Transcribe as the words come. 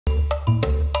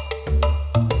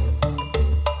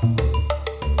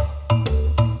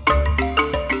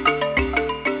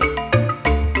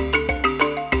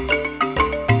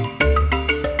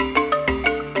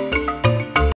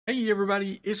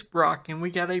everybody, it's Brock and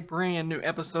we got a brand new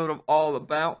episode of All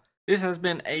About. This has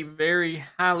been a very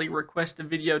highly requested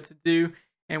video to do,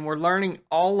 and we're learning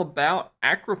all about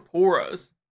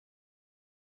Acroporas.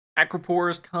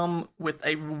 Acroporas come with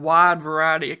a wide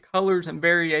variety of colors and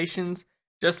variations.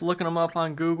 Just looking them up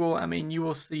on Google, I mean, you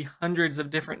will see hundreds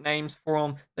of different names for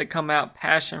them that come out: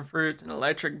 passion fruits and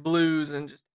electric blues and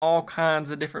just all kinds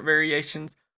of different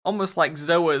variations. Almost like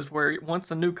Zoas, where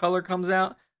once a new color comes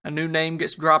out, a new name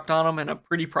gets dropped on them and a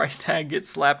pretty price tag gets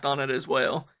slapped on it as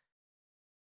well.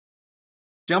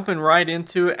 Jumping right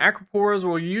into it, Acroporas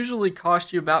will usually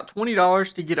cost you about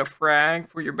 $20 to get a frag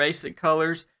for your basic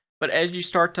colors, but as you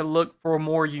start to look for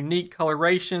more unique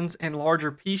colorations and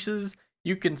larger pieces,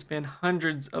 you can spend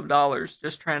hundreds of dollars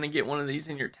just trying to get one of these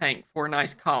in your tank for a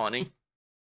nice colony.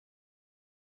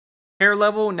 Care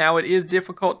level, now it is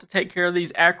difficult to take care of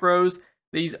these acros.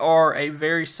 These are a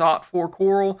very sought for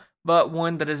coral, but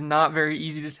one that is not very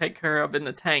easy to take care of in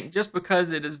the tank, just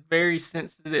because it is very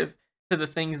sensitive to the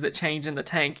things that change in the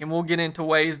tank. And we'll get into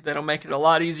ways that'll make it a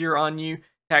lot easier on you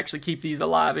to actually keep these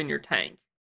alive in your tank.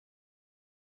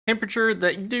 Temperature,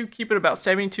 that you do keep it about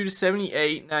 72 to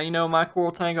 78. Now, you know, my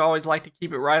coral tank, I always like to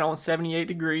keep it right on 78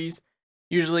 degrees.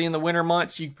 Usually in the winter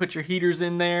months, you put your heaters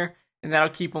in there, and that'll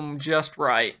keep them just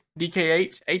right.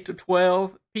 DKH 8 to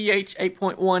 12, pH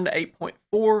 8.1 to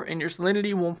 8.4, and your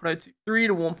salinity 1.023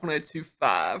 to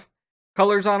 1.025.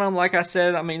 Colors on them, like I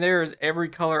said, I mean, there is every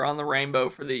color on the rainbow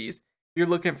for these. If you're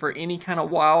looking for any kind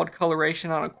of wild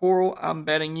coloration on a coral, I'm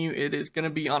betting you it is going to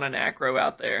be on an acro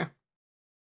out there.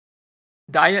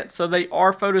 Diet, so they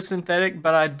are photosynthetic,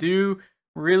 but I do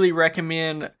really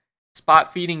recommend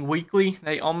spot feeding weekly.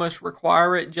 They almost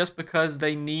require it just because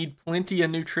they need plenty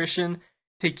of nutrition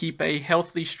to keep a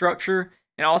healthy structure,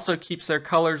 and also keeps their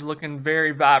colors looking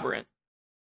very vibrant.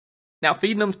 Now,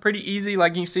 feeding them is pretty easy.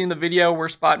 Like you see in the video, we're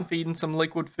spot feeding some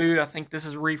liquid food. I think this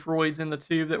is reefroids in the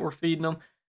tube that we're feeding them,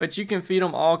 but you can feed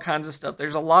them all kinds of stuff.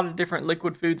 There's a lot of different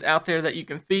liquid foods out there that you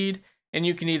can feed, and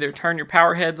you can either turn your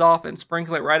power heads off and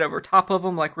sprinkle it right over top of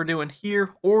them like we're doing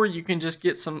here, or you can just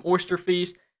get some oyster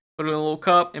feast, put it in a little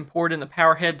cup, and pour it in the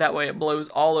power head. That way it blows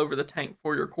all over the tank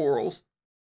for your corals.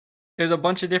 There's a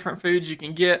bunch of different foods you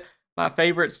can get. My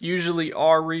favorites usually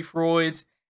are reefroids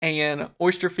and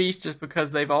oyster feast, just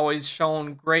because they've always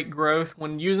shown great growth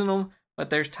when using them. But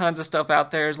there's tons of stuff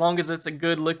out there. As long as it's a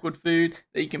good liquid food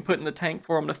that you can put in the tank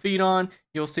for them to feed on,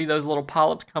 you'll see those little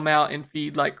polyps come out and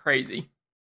feed like crazy.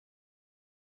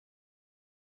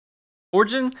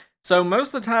 Origin, so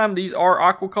most of the time these are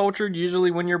aquacultured. Usually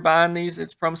when you're buying these,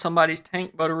 it's from somebody's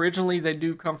tank, but originally they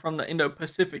do come from the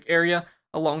Indo-Pacific area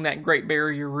along that Great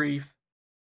Barrier Reef.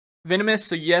 Venomous,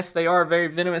 so yes, they are a very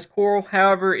venomous coral.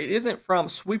 However, it isn't from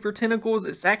sweeper tentacles.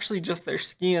 It's actually just their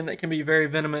skin that can be very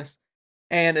venomous,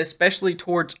 and especially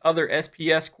towards other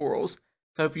SPS corals.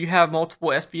 So if you have multiple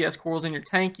SPS corals in your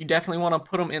tank, you definitely want to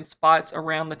put them in spots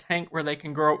around the tank where they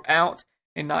can grow out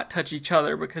and not touch each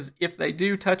other, because if they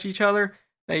do touch each other,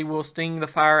 they will sting the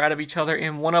fire out of each other,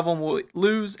 and one of them will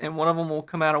lose and one of them will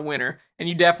come out a winner. And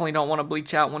you definitely don't want to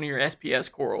bleach out one of your SPS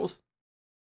corals.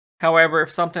 However, if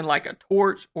something like a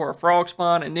torch or a frog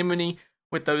spawn anemone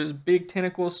with those big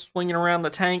tentacles swinging around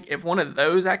the tank, if one of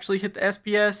those actually hit the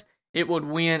SPS, it would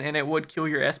win and it would kill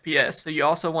your SPS. So you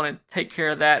also want to take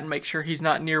care of that and make sure he's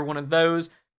not near one of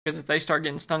those, because if they start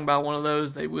getting stung by one of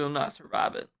those, they will not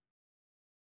survive it.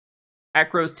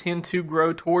 Acros tend to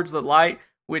grow towards the light,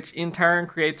 which in turn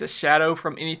creates a shadow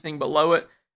from anything below it.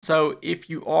 So if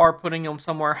you are putting them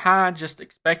somewhere high, just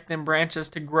expect them branches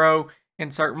to grow in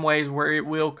certain ways where it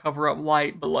will cover up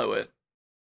light below it.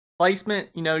 Placement,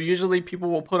 you know, usually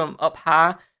people will put them up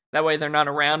high. That way they're not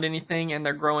around anything and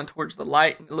they're growing towards the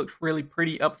light, and it looks really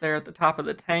pretty up there at the top of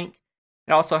the tank.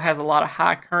 It also has a lot of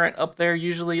high current up there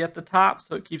usually at the top,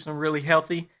 so it keeps them really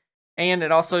healthy. And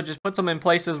it also just puts them in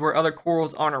places where other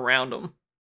corals aren't around them.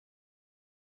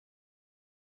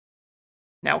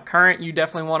 Now, current, you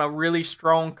definitely want a really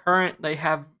strong current. They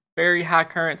have very high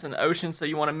currents in the ocean, so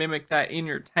you want to mimic that in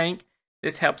your tank.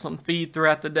 This helps them feed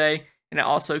throughout the day, and it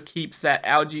also keeps that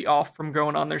algae off from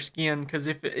growing on their skin, because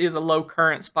if it is a low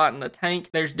current spot in the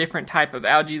tank, there's different type of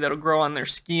algae that'll grow on their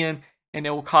skin, and it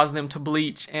will cause them to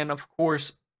bleach, and of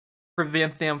course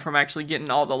prevent them from actually getting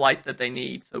all the light that they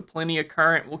need. So plenty of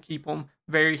current will keep them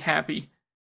very happy.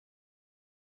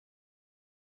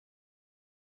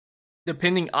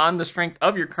 Depending on the strength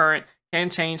of your current can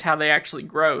change how they actually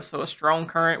grow. So a strong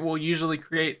current will usually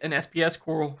create an SPS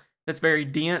coral that's very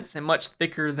dense and much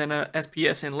thicker than a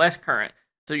SPS in less current.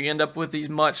 So you end up with these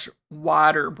much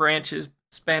wider branches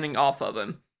spanning off of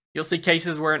them. You'll see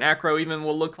cases where an acro even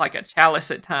will look like a chalice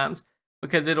at times,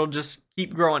 because it'll just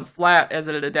keep growing flat as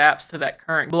it adapts to that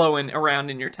current blowing around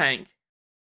in your tank.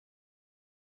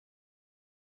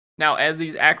 Now, as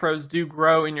these acros do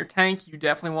grow in your tank, you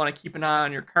definitely want to keep an eye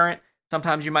on your current.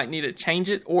 Sometimes you might need to change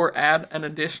it or add an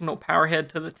additional power head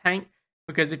to the tank,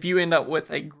 because if you end up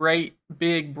with a great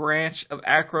big branch of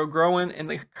acro growing and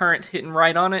the current's hitting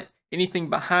right on it, anything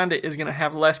behind it is going to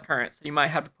have less current. So you might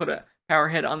have to put a power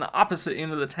head on the opposite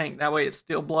end of the tank. That way it's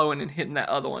still blowing and hitting that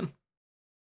other one.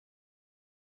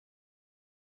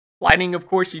 Lighting, of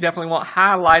course, you definitely want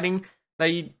high lighting.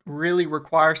 They really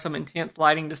require some intense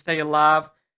lighting to stay alive.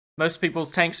 Most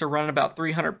people's tanks are running about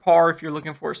 300 par if you're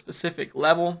looking for a specific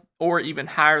level, or even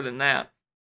higher than that.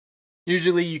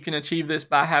 Usually you can achieve this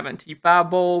by having T5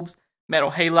 bulbs,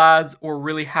 metal halides, or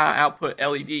really high output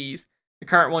LEDs. The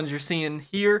current ones you're seeing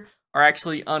here are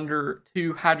actually under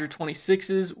 2 Hydra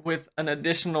 26s with an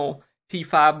additional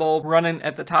T5 bulb running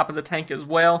at the top of the tank as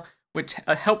well, which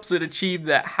helps it achieve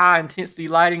that high intensity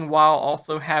lighting while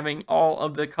also having all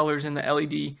of the colors in the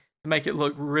LED to make it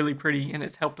look really pretty, and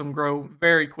it's helped them grow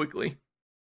very quickly.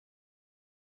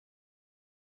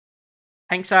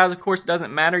 Tank size, of course,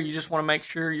 doesn't matter. You just want to make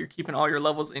sure you're keeping all your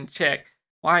levels in check.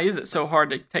 Why is it so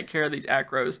hard to take care of these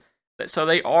acros? So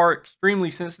they are extremely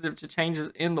sensitive to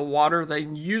changes in the water. They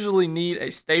usually need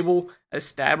a stable,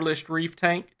 established reef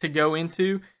tank to go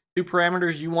into. 2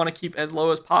 parameters you want to keep as low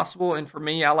as possible, and for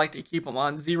me, I like to keep them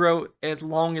on 0 as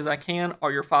long as I can,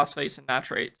 are your phosphates and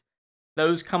nitrates.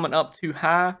 Those coming up too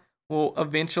high will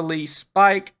eventually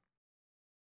spike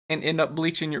and end up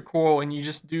bleaching your coral, and you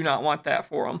just do not want that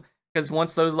for them, because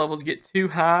once those levels get too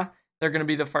high, they're going to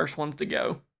be the first ones to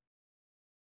go.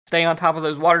 Stay on top of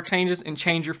those water changes and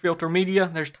change your filter media.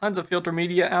 There's tons of filter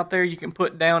media out there you can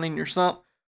put down in your sump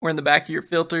or in the back of your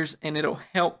filters, and it'll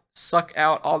help suck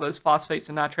out all those phosphates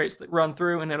and nitrates that run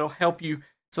through, and it'll help you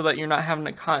so that you're not having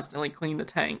to constantly clean the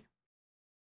tank.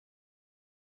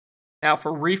 Now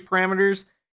for reef parameters,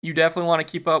 you definitely want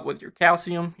to keep up with your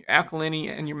calcium, your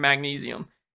alkalinity, and your magnesium.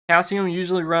 Calcium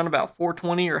usually run about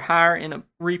 420 or higher in a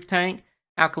reef tank.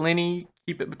 Alkalinity,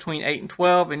 keep it between 8 and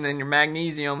 12, and then your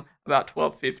magnesium about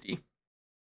 1250.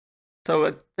 So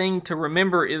a thing to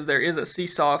remember is there is a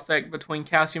seesaw effect between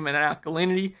calcium and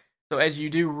alkalinity. So as you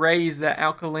do raise that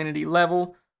alkalinity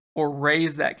level or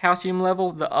raise that calcium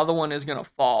level, the other one is going to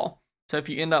fall. So if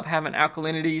you end up having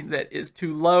alkalinity that is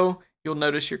too low, you'll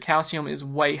notice your calcium is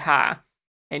way high.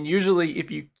 And usually if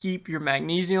you keep your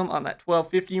magnesium on that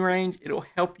 1250 range, it'll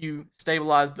help you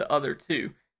stabilize the other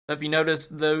two. So if you notice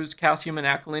those calcium and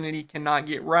alkalinity cannot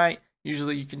get right,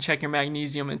 usually you can check your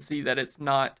magnesium and see that it's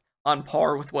not on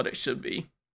par with what it should be.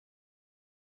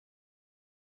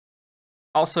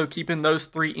 Also, keeping those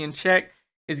 3 in check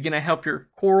is going to help your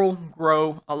coral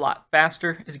grow a lot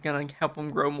faster. It's going to help them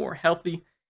grow more healthy,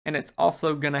 and it's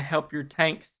also going to help your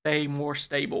tank stay more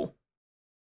stable.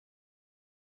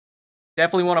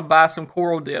 Definitely want to buy some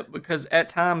coral dip, because at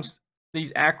times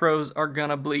these acros are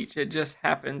going to bleach. It just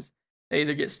happens. They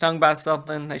either get stung by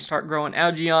something, they start growing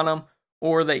algae on them,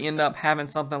 or they end up having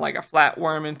something like a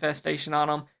flatworm infestation on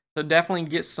them. So definitely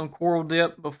get some coral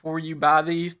dip before you buy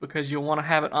these, because you'll want to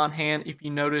have it on hand if you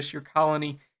notice your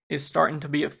colony is starting to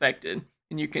be affected.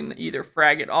 And you can either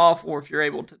frag it off, or if you're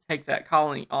able to take that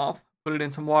colony off, put it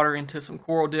in some water into some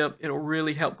coral dip. It'll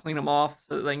really help clean them off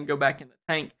so that they can go back in the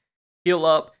tank, heal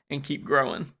up, and keep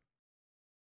growing.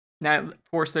 Now,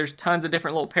 of course, there's tons of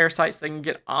different little parasites that can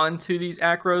get onto these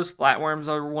acros. Flatworms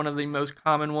are one of the most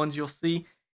common ones you'll see,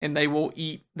 and they will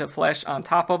eat the flesh on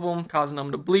top of them, causing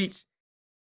them to bleach.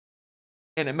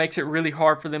 And it makes it really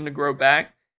hard for them to grow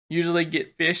back. Usually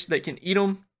get fish that can eat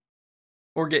them,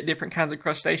 or get different kinds of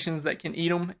crustaceans that can eat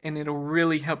them, and it'll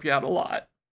really help you out a lot.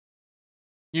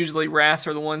 Usually wrasse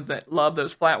are the ones that love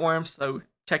those flatworms, so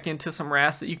check into some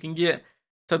wrasse that you can get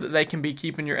so that they can be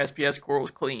keeping your SPS corals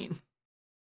clean.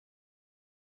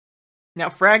 Now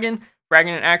fragging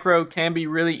an acro can be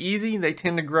really easy. They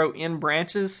tend to grow in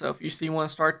branches, so if you see one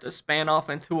start to span off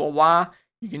into a Y,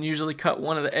 you can usually cut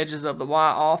one of the edges of the Y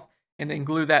off and then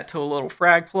glue that to a little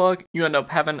frag plug. You end up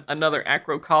having another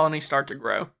acro colony start to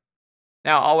grow.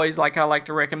 Now always, like I like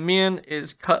to recommend,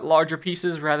 is cut larger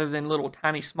pieces rather than little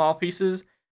tiny small pieces,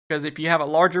 because if you have a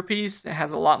larger piece, it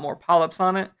has a lot more polyps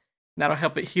on it, and that'll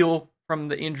help it heal from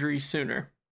the injury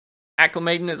sooner.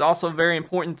 Acclimating is also very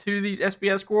important to these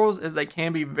SPS corals, as they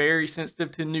can be very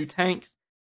sensitive to new tanks.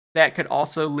 That could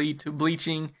also lead to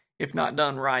bleaching if not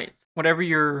done right. Whatever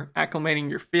you're acclimating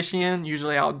your fish in,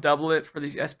 usually I'll double it for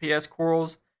these SPS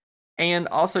corals. And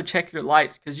also check your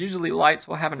lights, because usually lights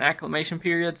will have an acclimation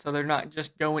period, so they're not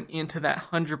just going into that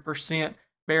 100%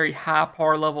 very high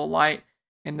par level light.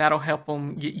 and that'll help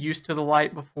them get used to the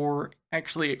light before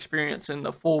actually experiencing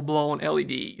the full-blown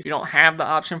LEDs. If you don't have the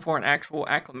option for an actual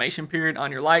acclimation period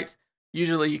on your lights,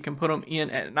 usually you can put them in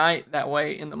at night. That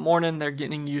way in the morning they're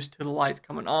getting used to the lights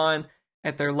coming on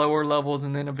at their lower levels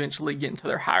and then eventually getting to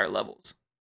their higher levels.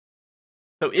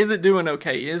 So is it doing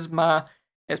okay? Is my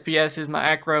SPS, is my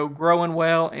acro growing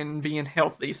well and being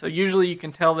healthy? So usually you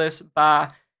can tell this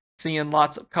by seeing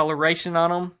lots of coloration on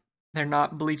them. They're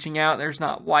not bleaching out. There's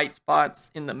not white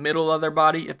spots in the middle of their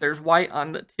body. If there's white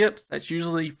on the tips, that's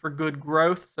usually for good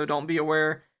growth. So don't be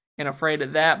aware and afraid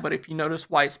of that. But if you notice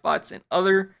white spots in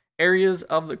other areas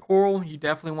of the coral, you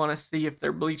definitely want to see if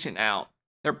they're bleaching out.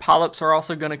 Their polyps are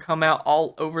also going to come out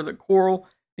all over the coral.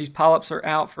 These polyps are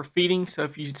out for feeding, so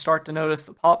if you start to notice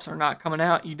the polyps are not coming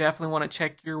out, you definitely want to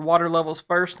check your water levels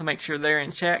first to make sure they're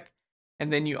in check,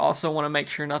 and then you also want to make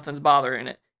sure nothing's bothering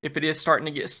it. If it is starting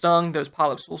to get stung, those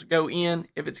polyps will go in.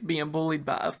 If it's being bullied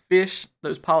by a fish,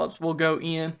 those polyps will go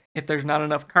in. If there's not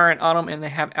enough current on them and they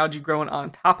have algae growing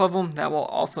on top of them, that will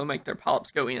also make their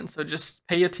polyps go in. So just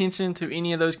pay attention to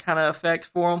any of those kind of effects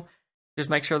for them.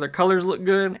 Just make sure their colors look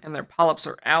good and their polyps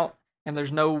are out and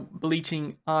there's no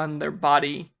bleaching on their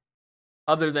body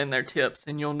other than their tips,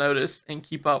 and you'll notice and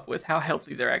keep up with how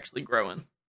healthy they're actually growing.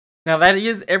 Now that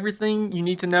is everything you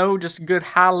need to know, just a good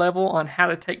high level on how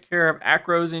to take care of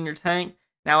acros in your tank.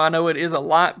 Now I know it is a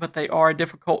lot, but they are a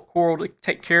difficult coral to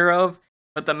take care of.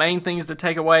 But the main things to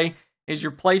take away is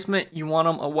your placement. You want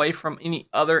them away from any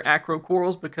other acro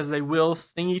corals because they will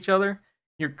sting each other.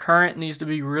 Your current needs to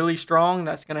be really strong.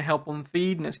 That's going to help them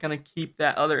feed, and it's going to keep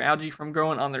that other algae from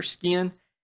growing on their skin.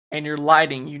 And your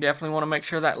lighting, you definitely want to make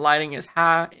sure that lighting is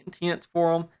high, intense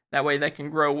for them. That way they can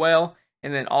grow well.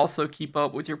 And then also keep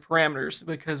up with your parameters,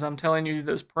 because I'm telling you,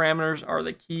 those parameters are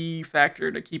the key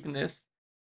factor to keeping this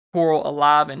coral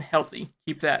alive and healthy.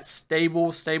 Keep that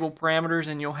stable parameters,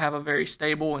 and you'll have a very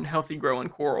stable and healthy growing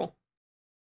coral.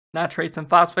 Nitrates and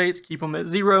phosphates, keep them at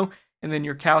 0. And then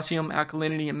your calcium,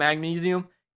 alkalinity, and magnesium,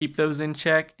 keep those in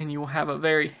check, and you will have a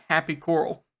very happy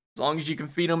coral. As long as you can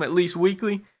feed them at least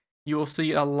weekly, you will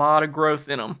see a lot of growth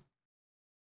in them.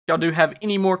 If y'all do have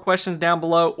any more questions down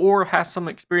below, or have some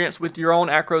experience with your own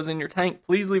acros in your tank,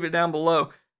 please leave it down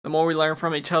below. The more we learn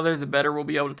from each other, the better we'll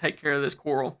be able to take care of this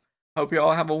coral. Hope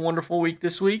y'all have a wonderful week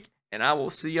this week, and I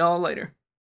will see y'all later.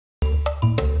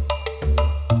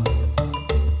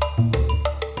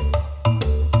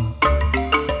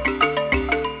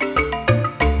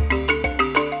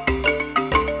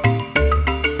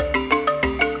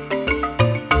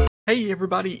 Hey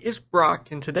everybody, it's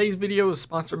Brock, and today's video is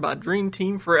sponsored by Dream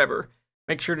Team Forever.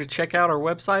 Make sure to check out our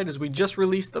website, as we just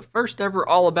released the first ever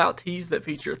All About tees that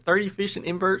feature 30 fish and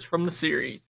inverts from the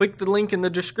series. Click the link in the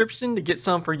description to get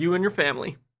some for you and your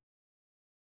family.